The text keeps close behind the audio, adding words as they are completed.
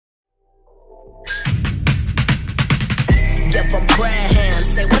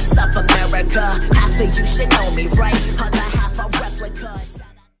replica. Half of you should know me, right? Other half a replica.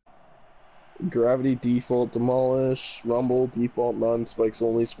 Gravity default demolish, rumble default none, spikes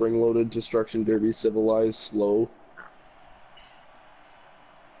only, spring loaded, destruction derby, civilized, slow.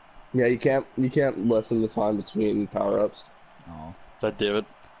 Yeah, you can't lessen the time between power-ups. Oh. God damn it.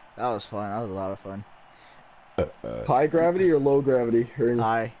 That was fun. That was a lot of fun. High gravity or low gravity? Or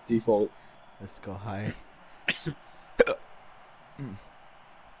High. Default. Let's go high.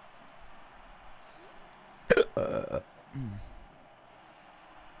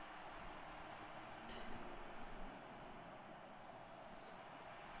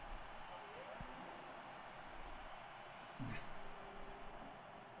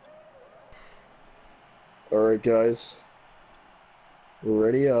 Alright guys.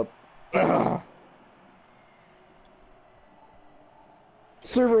 Ready up.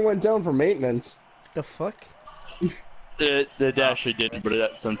 Server went down for maintenance. The fuck? It actually didn't, but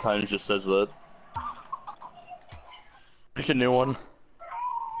it sometimes just says that. Pick a new one.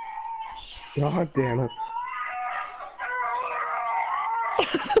 God damn it.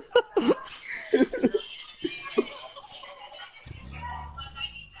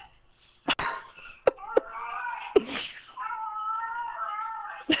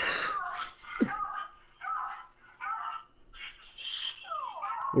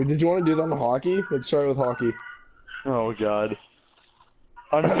 Wait, did you want to do that on hockey? Let's start with hockey. Oh god.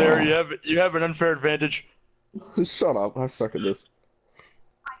 Unfair, you have an unfair advantage. Shut up, I suck at this.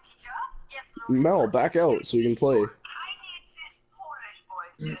 Mel, back out so we can play.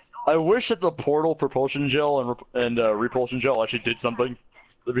 I wish that the portal propulsion gel and repulsion gel actually did something.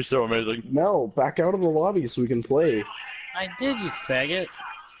 That'd be so amazing. Mel, back out of the lobby so we can play. I did, you faggot.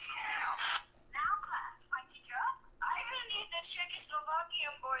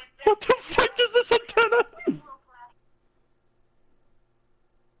 What the fuck is this antenna?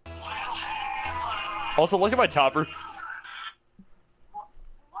 Also, look at my topper.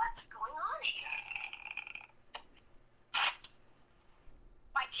 What's going on here?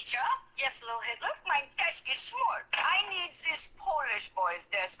 My teacher? Yes, little Hitler. My desk is smart. I need this Polish boy's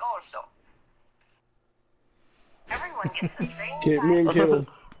desk also. Everyone gets the same Get me and size. Caleb.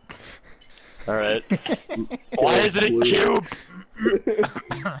 Alright. Why is it a cube?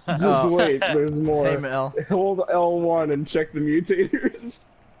 Just wait, there's more. Hey, Mel. Hold L1 and check the mutators.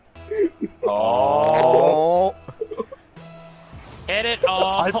 Oh. Hit it!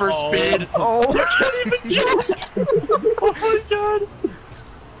 Oh! Hyperspeed! Oh. You can't even jump! Oh my god!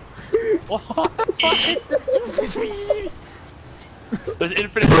 What the fuck is this? There's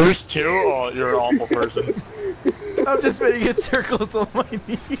infinite boost too? Oh, you're an awful person. I'm just making circles on my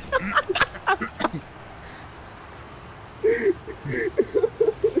knee.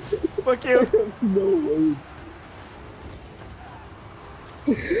 Fuck you. No words.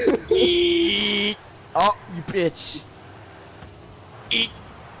 Eat. Oh, you bitch. Eat.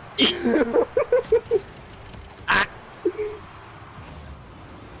 Ah.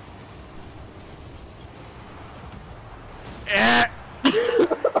 Eh.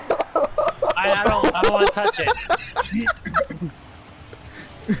 I don't want to touch it.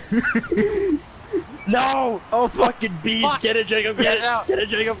 No! Oh, fuck. Fucking bees! Fuck. Get it, Jacob! Get it out! Get it,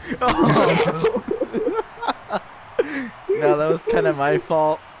 Jacob! Oh. No, that was kind of my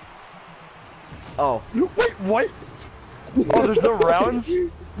fault. Oh. Wait, what? Oh, there's no rounds?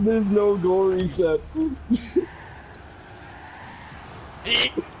 There's no goal reset.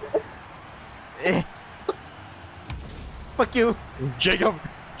 Eh. Fuck you. Jacob!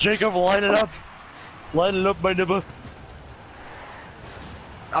 Jacob, line it up! Line it up, my nibba!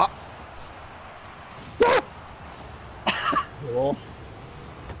 Oh. Cool.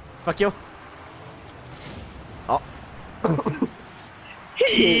 Fuck you. Oh.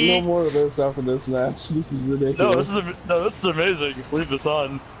 No more of this after this match. This is ridiculous. No, this is amazing. Leave this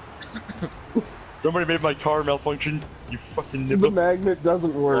on. Somebody made my car malfunction. You fucking The nibba. magnet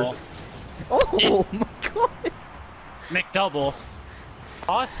doesn't work. Oh my god. McDouble.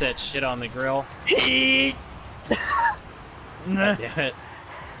 Toss that shit on the grill. God damn it.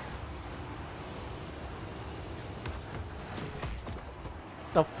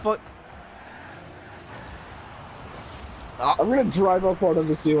 The fuck? I'm gonna drive up out of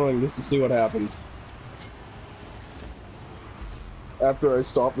the ceiling just to see what happens. After I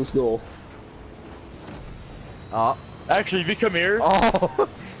stop this goal. Oh. Actually, if you come here, Oh.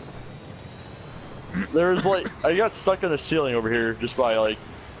 there's like, I got stuck in the ceiling over here just by like.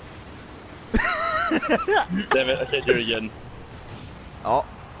 Damn it, I can't do it again. Oh.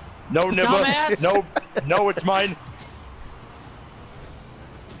 No, nibba. Dumbass. No, no, it's mine.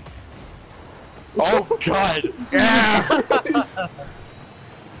 Oh god!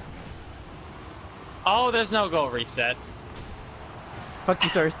 Oh, there's no go reset. Fuck you,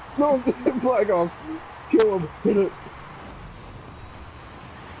 stars. No, Black Ops. Kill him. Hit it.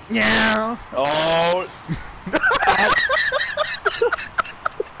 Yeah. Oh.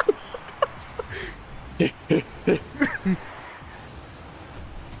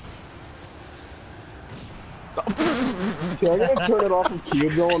 Okay, I'm gonna turn it off of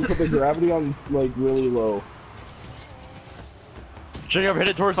cube though and put the gravity on like really low. Jacob, hit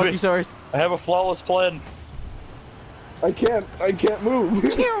it towards Fuck me. you, stars. I have a flawless plan. I can't move.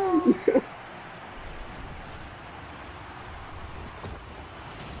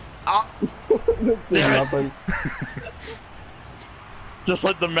 That did Damn it. nothing. Just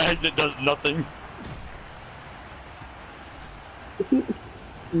like the magnet does nothing.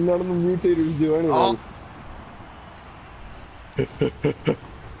 None of the mutators do anything. Oh.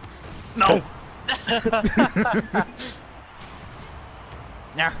 No.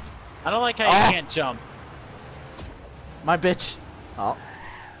 Nah. I don't like how you can't jump. My bitch. Oh.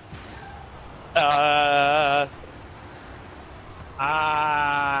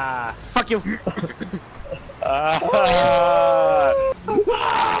 Ah. Fuck you.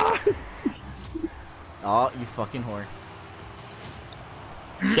 Oh, you fucking whore.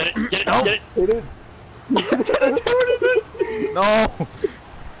 Get it, get it, No. get it. Hit it. No.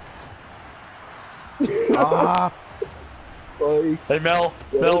 Ah. Spikes. Hey Mel,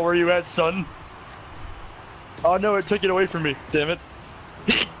 Mel, where you at, son? Oh no, it took it away from me. Damn it.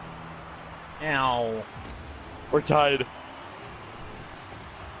 Ow. We're tied.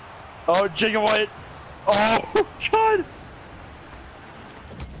 Oh, Jacob White. Oh, God.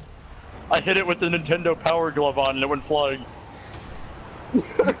 I hit it with the Nintendo Power Glove on and it went flying.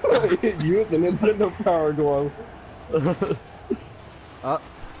 I hit you with the Nintendo Power Glove.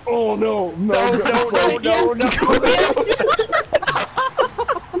 Oh no! No! No!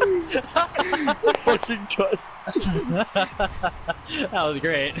 Fucking God. That was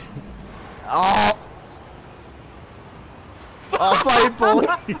great. Oh. Oh, fire bully.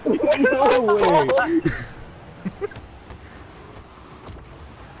 No way!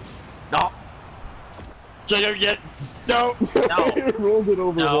 No. Jacob, get. No! No. I rolled it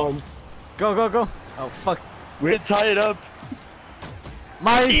over No. once. Go, go, go. Oh, fuck. We can tie it up.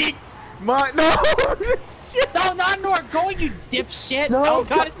 My. No. Shit. No, not nor going, you dipshit! No, Oh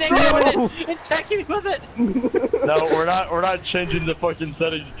god, it's taking no. me with it! It's taking me with it! No, we're not changing the fucking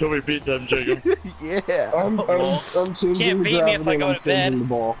settings until we beat them, Jacob. Yeah. I'm changing Can't the beat me if gravity I and go I'm to bed. changing the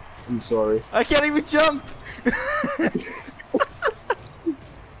ball. I'm sorry. I can't even jump.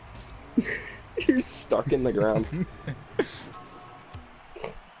 You're stuck in the ground.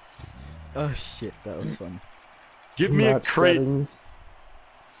 Oh shit, that was fun. Give me a Match crate. settings.